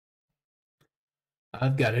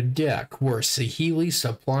I've got a deck where Saheeli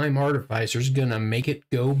Sublime Artificer is gonna make it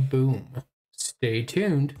go boom. Stay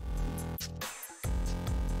tuned.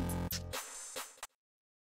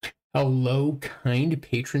 Hello, kind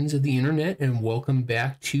patrons of the internet, and welcome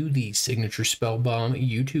back to the Signature Spellbomb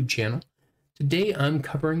YouTube channel. Today I'm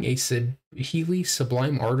covering a Saheeli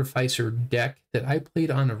Sublime Artificer deck that I played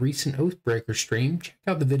on a recent Oathbreaker stream. Check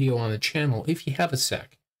out the video on the channel if you have a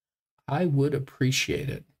sec. I would appreciate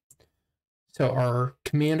it. So our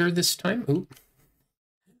commander this time,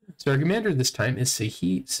 is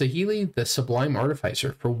Saheeli the Sublime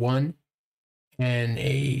Artificer for 1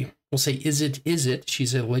 and we'll say is it.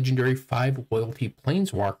 She's a legendary 5 loyalty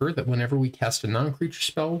planeswalker that whenever we cast a non-creature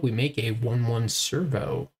spell, we make a 1/1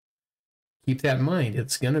 servo. Keep that in mind,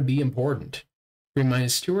 it's going to be important.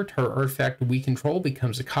 3/2 or target artifact we control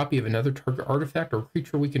becomes a copy of another target artifact or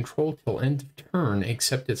creature we control till end of turn,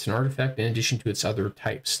 except it's an artifact in addition to its other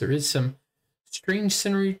types. There is some strange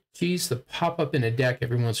synergies that pop up in a deck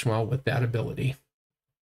every once in a while with that ability.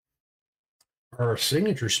 Our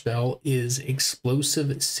signature spell is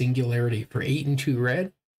Explosive Singularity. For 8 and 2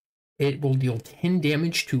 red, it will deal 10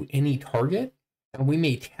 damage to any target, and we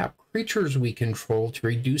may tap creatures we control to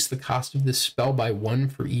reduce the cost of this spell by 1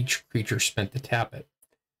 for each creature spent to tap it.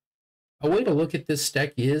 A way to look at this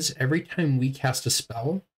deck is every time we cast a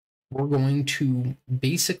spell, we're going to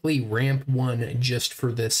basically ramp 1 just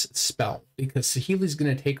for this spell, because Saheeli's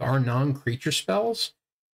going to take our non-creature spells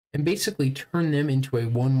and basically turn them into a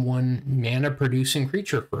 1/1 mana-producing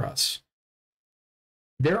creature for us.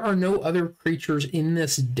 There are no other creatures in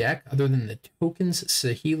this deck other than the tokens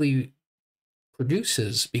Saheeli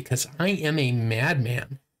produces, because I am a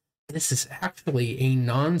madman. This is actually a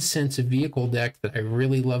nonsense vehicle deck that I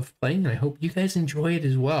really love playing, and I hope you guys enjoy it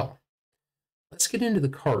as well. Let's get into the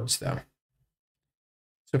cards, though.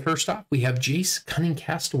 So first off, we have Jace, Cunning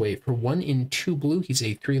Castaway. For 1 and 2 blue, he's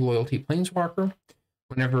a 3 loyalty planeswalker.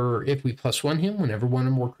 If we +1 him, whenever 1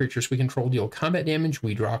 or more creatures we control deal combat damage,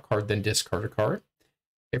 we draw a card, then discard a card.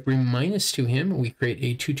 If we -2 him, we create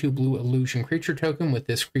a 2/2 blue illusion creature token. With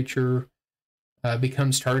this creature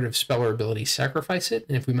becomes target of spell or ability, sacrifice it.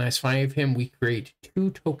 And if we -5 him, we create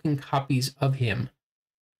 2 token copies of him.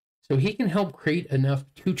 So he can help create enough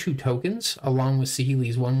 2/2 tokens along with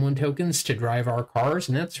Saheeli's 1/1 tokens to drive our cars,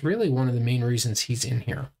 and that's really one of the main reasons he's in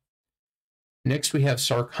here. Next we have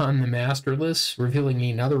Sarkhan the Masterless, revealing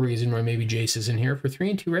another reason why maybe Jace is in here. For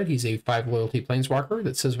 3 and 2 red, he's a 5 loyalty planeswalker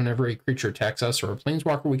that says whenever a creature attacks us or a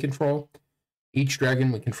planeswalker we control, each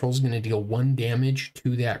dragon we control is going to deal 1 damage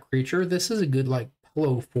to that creature. This is a good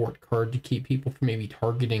pillow fort card to keep people from maybe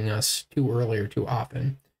targeting us too early or too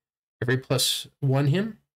often. Every +1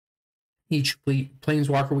 him, each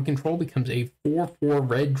planeswalker we control becomes a 4/4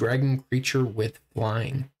 red dragon creature with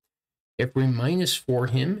flying. If we -4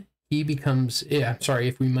 him, he becomes,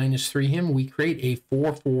 if we -3 him, we create a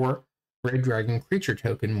 4/4 red dragon creature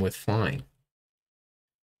token with flying.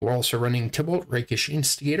 We're also running Tybalt, Rakish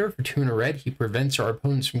Instigator. For 2 and a red, he prevents our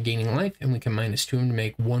opponents from gaining life, and we can -2 him to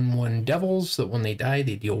make 1/1 devils that when they die,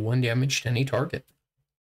 they deal 1 damage to any target.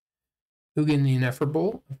 Ugin the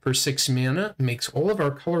Ineffable, for 6 mana, makes all of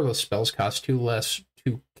our colorless spells cost 2 less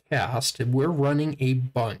to cast. We're running a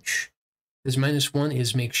bunch. His -1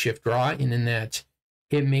 is Makeshift Draw, and in that,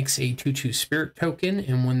 it makes a 2/2 spirit token,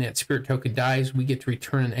 and when that spirit token dies, we get to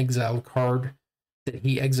return an exiled card that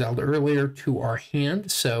he exiled earlier to our hand.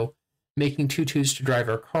 So making 2/2s to drive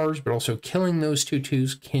our cards, but also killing those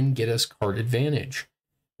 2/2s can get us card advantage.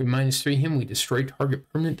 If we -3 him, we destroy target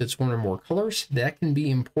permanent that's 1 or more colors. That can be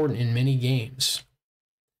important in many games.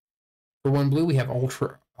 For 1 blue, we have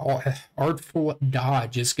Artful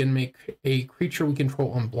Dodge. It's going to make a creature we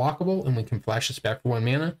control unblockable, and we can flash this back for 1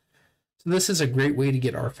 mana. So this is a great way to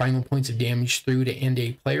get our final points of damage through to end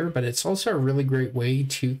a player, but it's also a really great way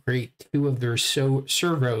to create 2 of their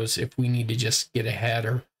servos if we need to just get ahead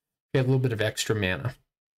or get a little bit of extra mana.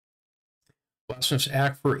 Blasphemous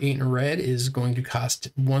Act for 8 and a red is going to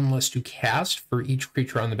cost 1 less to cast for each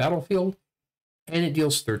creature on the battlefield, and it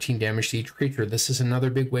deals 13 damage to each creature. This is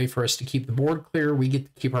another big way for us to keep the board clear. We get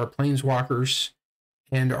to keep our planeswalkers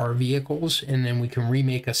and our vehicles, and then we can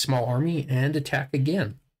remake a small army and attack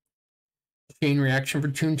again. Chain Reaction for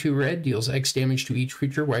 2 and 2 red deals X damage to each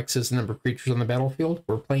creature, where X is the number of creatures on the battlefield.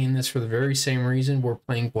 We're playing this for the very same reason we're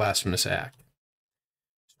playing Blasphemous Act.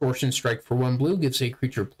 Distortion Strike for 1 blue gives a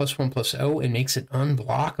creature +1/+0 and makes it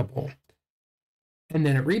unblockable. And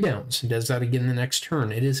then it rebounds and does that again the next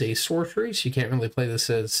turn. It is a sorcery, so you can't really play this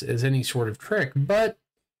as any sort of trick, but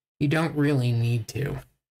you don't really need to.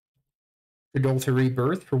 Adulter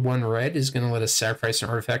Rebirth for 1 red is going to let us sacrifice an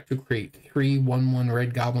artifact to create 3 1/1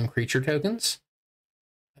 red goblin creature tokens.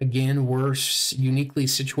 Again, we're uniquely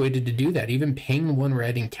situated to do that. Even paying 1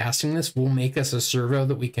 red and casting this will make us a servo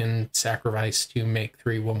that we can sacrifice to make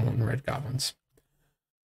 3 1/1 red goblins.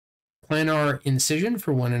 Planar Incision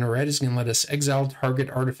for 1 and a red is going to let us exile target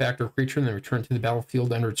artifact or creature and then return to the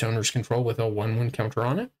battlefield under its owner's control with a 1/1 counter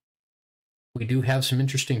on it. We do have some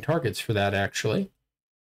interesting targets for that, actually.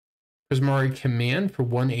 Prismari Command for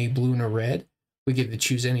 1 a blue and a red. We get to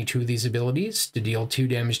choose any 2 of these abilities to deal 2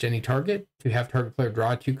 damage to any target, to have target player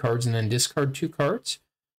draw 2 cards and then discard 2 cards,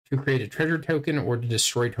 to create a treasure token, or to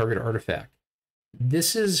destroy target artifact.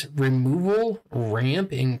 This is removal,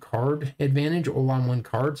 ramp, and card advantage all on 1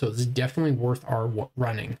 card, so it's definitely worth our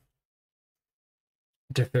running.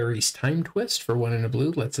 Teferi's Time Twist for 1 and a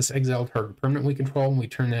blue lets us exile target permanent we control, and we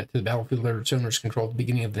turn that to the battlefield under its owner's control at the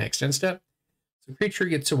beginning of the next end step. So creature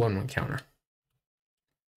gets a 1/1 counter.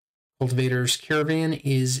 Cultivator's Caravan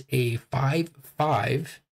is a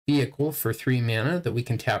 5/5 vehicle for 3 mana that we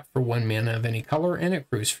can tap for 1 mana of any color, and it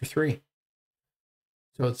accrues for 3.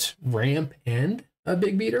 So it's ramp and a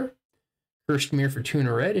big beater. Cursed Mirror for 2 and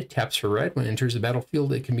a red. It taps for red. When it enters the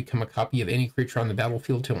battlefield, it can become a copy of any creature on the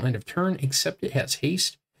battlefield till end of turn, except it has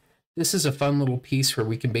haste. This is a fun little piece where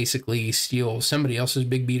we can basically steal somebody else's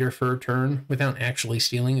big beater for a turn without actually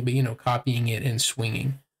stealing it, but, you know, copying it and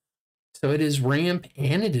swinging. So it is ramp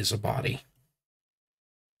and it is a body.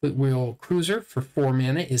 Footwheel Cruiser for 4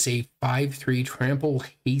 mana is a 5/3 trample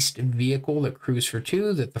haste vehicle that crews for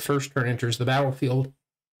 2, that the first turn enters the battlefield,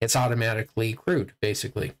 it's automatically crewed,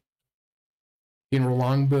 basically. Funeral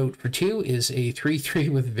Longboat for 2 is a 3/3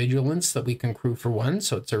 with vigilance that we can crew for 1,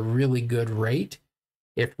 so it's a really good rate.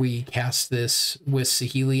 If we cast this with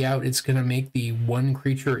Saheeli out, it's going to make the 1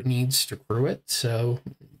 creature it needs to crew it, so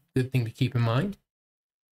good thing to keep in mind.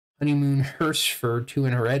 Honeymoon Hearse for 2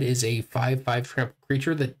 and a red is a 5/5 trample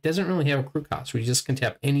creature that doesn't really have a crew cost. We just can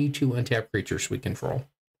tap any 2 untapped creatures we control.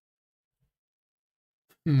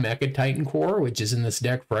 Mecha Titan Core, which is in this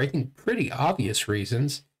deck for, I think, pretty obvious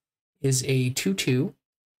reasons, is a 2/2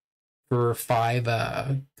 for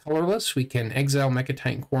 5 colorless. We can exile Mecha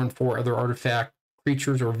Titan Core and 4 other artifact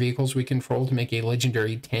creatures or vehicles we control to make a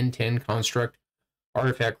legendary 10/10 construct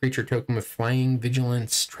artifact creature token with flying,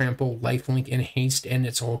 vigilance, trample, lifelink, and haste, and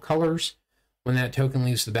it's all colors. When that token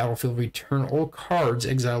leaves the battlefield, return all cards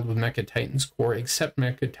exiled with Mecha Titan's Core except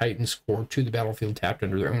Mecha Titan's Core to the battlefield tapped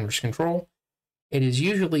under their owner's control. It is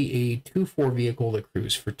usually a 2/4 vehicle that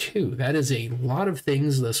crews for 2. That is a lot of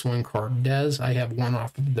things this 1 card does. I have one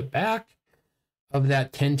off of the back of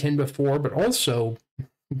that 10/10 before, but also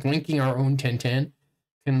blinking our own 10/10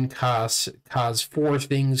 can cause 4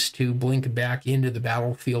 things to blink back into the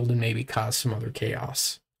battlefield and maybe cause some other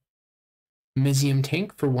chaos. Mizium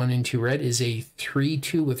Tank for 1 and 2 red is a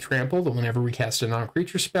 3/2 with trample that whenever we cast a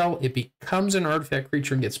non-creature spell, it becomes an artifact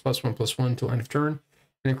creature and gets +1/+1 till end of turn,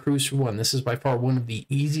 and it crews for 1. This is by far one of the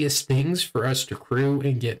easiest things for us to crew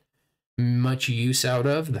and get much use out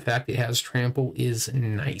of. The fact it has trample is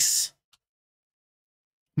nice.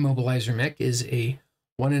 Mobilizer Mech is a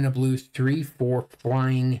 1 and a blue 3/4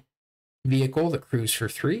 flying vehicle that crews for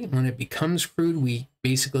 3. When it becomes crewed, we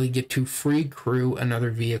basically get to free crew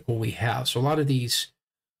another vehicle we have. So a lot of these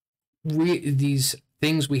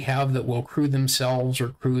things we have that will crew themselves or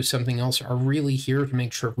crew something else are really here to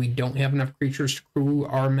make sure if we don't have enough creatures to crew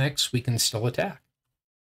our mechs, we can still attack.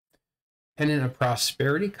 Pennant of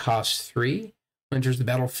Prosperity costs 3. Enters the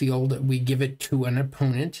battlefield, we give it to an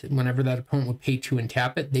opponent. Whenever that opponent would pay 2 and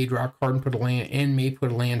tap it, they draw a card and put a land, and may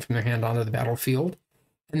put a land from their hand onto the battlefield,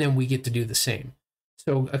 and then we get to do the same.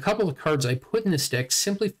 So a couple of cards I put in this deck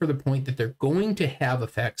simply for the point that they're going to have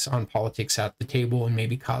effects on politics at the table and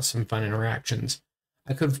maybe cause some fun interactions.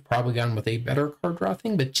 I could have probably gone with a better card draw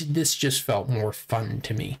thing, but this just felt more fun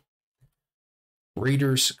to me.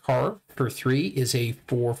 Raider's Carve for 3 is a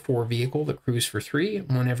 4/4 vehicle that crews for 3.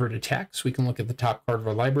 Whenever it attacks, we can look at the top card of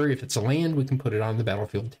our library. If it's a land, we can put it on the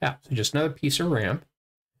battlefield tap. So just another piece of ramp.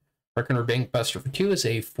 Reckoner Bankbuster for 2 is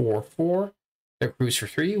a 4/4 that crews for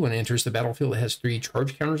 3. When it enters the battlefield, it has 3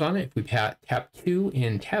 charge counters on it. If we tap 2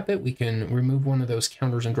 and tap it, we can remove one of those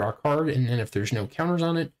counters and draw a card. And then if there's no counters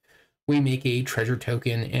on it, we make a treasure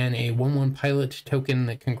token and a 1/1 pilot token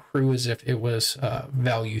that can crew as if it was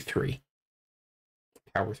value 3.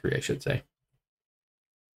 Power 3, I should say.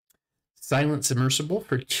 Silent Submersible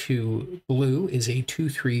for 2 blue is a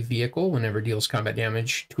 2/3 vehicle. Whenever it deals combat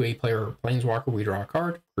damage to a player or planeswalker, we draw a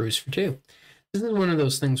card, crews for 2. This is one of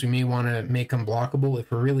those things we may want to make unblockable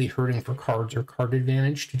if we're really hurting for cards or card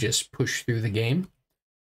advantage to just push through the game.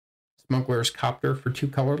 Smuggler's Copter for 2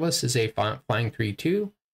 colorless is a flying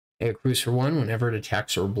 3/2. It crews for 1. Whenever it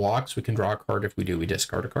attacks or blocks, we can draw a card. If we do, we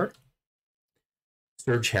discard a card.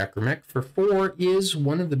 Surge Hacker Mech for 4 is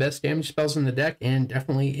one of the best damage spells in the deck and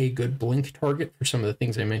definitely a good blink target for some of the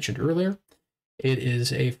things I mentioned earlier. It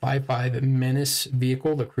is a 5/5 menace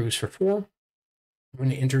vehicle that crews for 4.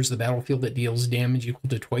 When it enters the battlefield, it deals damage equal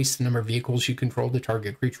to twice the number of vehicles you control the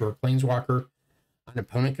target creature or planeswalker an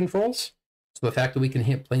opponent controls. So the fact that we can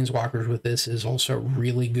hit planeswalkers with this is also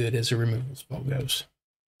really good as a removal spell goes.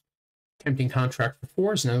 Tempting Contract for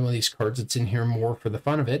 4 is another one of these cards that's in here more for the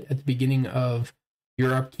fun of it. At the beginning of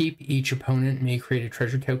your upkeep, each opponent may create a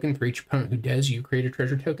treasure token. For each opponent who does, you create a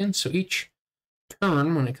treasure token. So each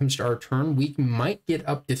turn, when it comes to our turn, we might get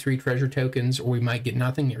up to 3 treasure tokens, or we might get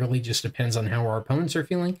nothing. It really just depends on how our opponents are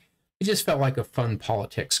feeling. It just felt like a fun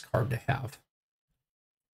politics card to have.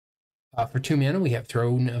 For 2 mana, we have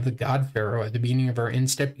Throne of the God Pharaoh. At the beginning of our end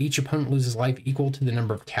step, each opponent loses life equal to the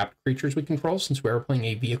number of tapped creatures we control. Since we are playing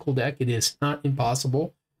a vehicle deck, it is not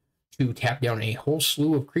impossible to tap down a whole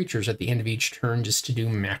slew of creatures at the end of each turn just to do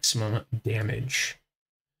maximum damage.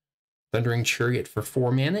 Thundering Chariot for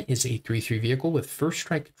 4 mana is a 3/3 vehicle with First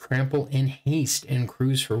Strike, Trample, and Haste, and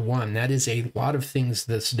Cruise for 1. That is a lot of things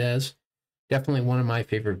this does. Definitely one of my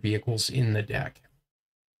favorite vehicles in the deck.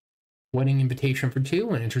 Wedding Invitation for 2.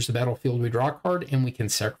 When it enters the battlefield, we draw a card, and we can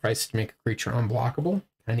sacrifice to make a creature unblockable.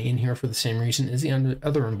 Kind of in here for the same reason as the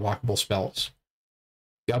other unblockable spells.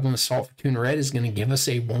 Goblin Assault for 2 and a red is going to give us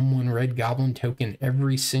a 1/1 red goblin token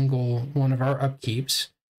every single one of our upkeeps.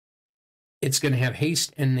 It's going to have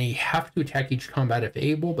haste, and they have to attack each combat if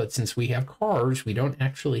able, but since we have cards, we don't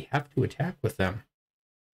actually have to attack with them.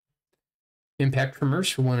 Impact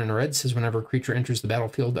Tremors for 1 and a red says whenever a creature enters the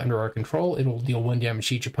battlefield under our control, it will deal 1 damage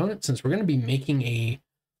to each opponent. Since we're going to be making a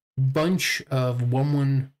bunch of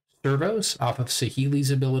 1/1 servos off of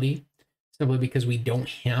Saheeli's ability, simply because we don't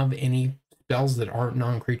have any spells that aren't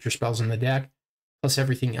non-creature spells in the deck, plus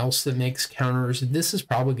everything else that makes counters, this is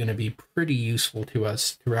probably going to be pretty useful to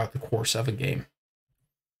us throughout the course of a game.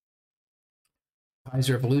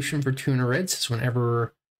 Eyes Revolution for 2 and a red says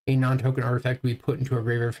whenever a non-token artifact we put into a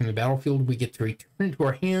graveyard from the battlefield, we get to return it to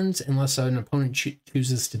our hands unless an opponent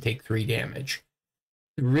chooses to take 3 damage.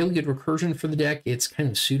 A really good recursion for the deck. It's kind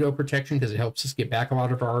of pseudo protection because it helps us get back a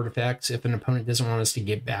lot of our artifacts. If an opponent doesn't want us to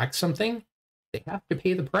get back something, they have to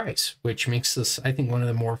pay the price, which makes this, I think, one of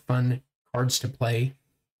the more fun cards to play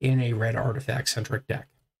in a red artifact-centric deck.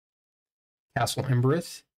 Castle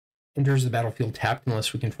Embereth enters the battlefield tapped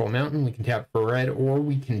unless we control a mountain. We can tap for red, or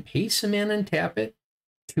we can pay some mana and tap it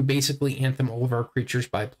to basically anthem all of our creatures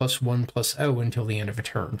by +1/+0 until the end of a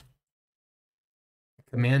turn.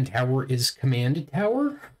 Command Tower is Command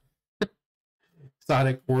Tower.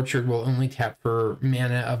 Exotic Orchard will only tap for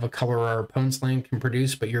mana of a color our opponent's land can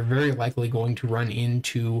produce, but you're very likely going to run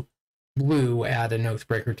into blue at an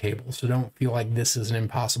Oathbreaker table, so don't feel like this is an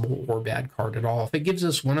impossible or bad card at all. If it gives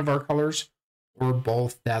us one of our colors or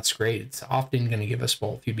both, that's great. It's often going to give us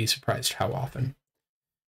both. You'd be surprised how often.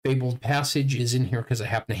 Fabled Passage is in here because I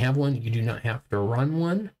happen to have one. You do not have to run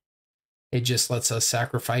one. It just lets us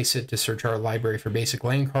sacrifice it to search our library for basic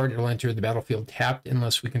land card. It'll enter the battlefield tapped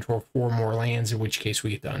unless we control 4 more lands, in which case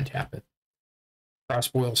we get to untap it.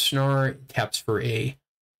 Crossboil Snarl taps for a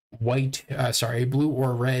blue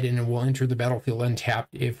or red, and it will enter the battlefield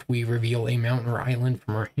untapped if we reveal a mountain or island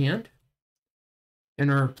from our hand.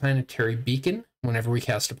 Interplanetary Beacon. Whenever we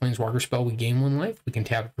cast a Planeswalker spell, we gain 1 life. We can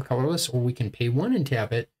tap it for colorless, or we can pay 1 and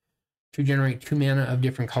tap it to generate 2 mana of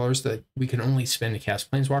different colors that we can only spend to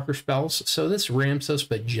cast Planeswalker spells. So this ramps us,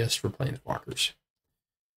 but just for Planeswalkers.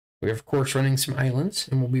 We are, of course, running some islands,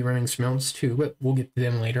 and we'll be running some mountains too, but we'll get to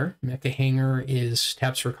them later. Mecha Hanger is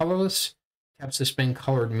taps for colorless, taps to spend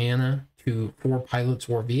colored mana to 4 pilots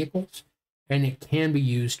or vehicles, and it can be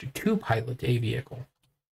used to pilot a vehicle.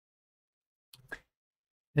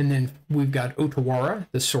 And then we've got Otawara,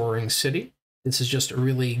 the Soaring City. This is just a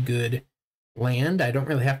really good land. I don't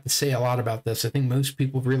really have to say a lot about this. I think most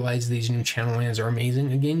people realize these new channel lands are amazing.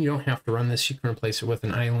 Again, you don't have to run this. You can replace it with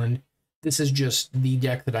an island. This is just the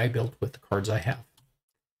deck that I built with the cards I have.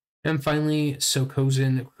 And finally,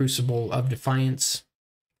 Sokozin, Crucible of Defiance.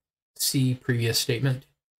 See previous statement.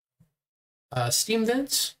 Steam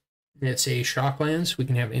Vents. It's a Shocklands. We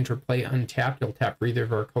can have Interplay untapped. It'll tap for either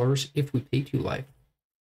of our colors if we pay 2 life.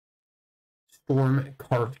 Storm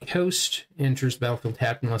Carved Coast enters the battlefield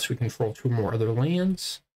tapped unless we control 2 more other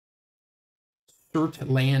lands. Cert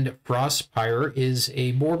Land Frostpire is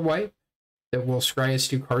a board wipe that will scry us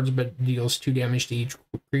 2 cards but deals 2 damage to each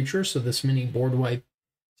creature. So this mini board wipe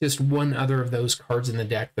is just one other of those cards in the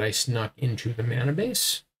deck that I snuck into the mana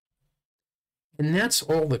base. And that's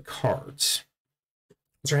all the cards.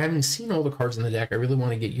 So having seen all the cards in the deck, I really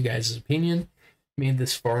want to get you guys' opinion. Made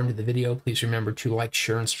this far into the video, please remember to like,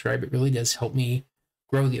 share, and subscribe. It really does help me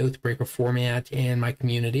grow the Oathbreaker format and my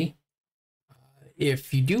community.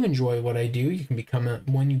 If you do enjoy what I do, you can become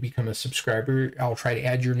when you become a subscriber, I'll try to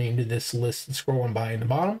add your name to this list scrolling by in the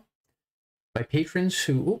bottom. My patrons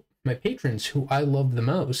who I love the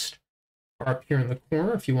most are up here in the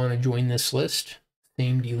corner. If you want to join this list,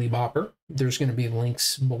 same dealy bopper. There's going to be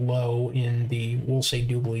links below in the, we'll say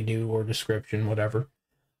doobly doo or description, whatever.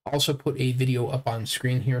 I'll also put a video up on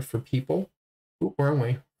screen here for people. Oop, wrong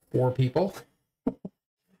way. 4 people.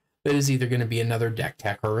 That is either going to be another deck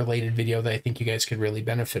tech or related video that I think you guys could really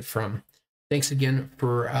benefit from. Thanks again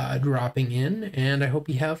for dropping in, and I hope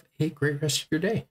you have a great rest of your day.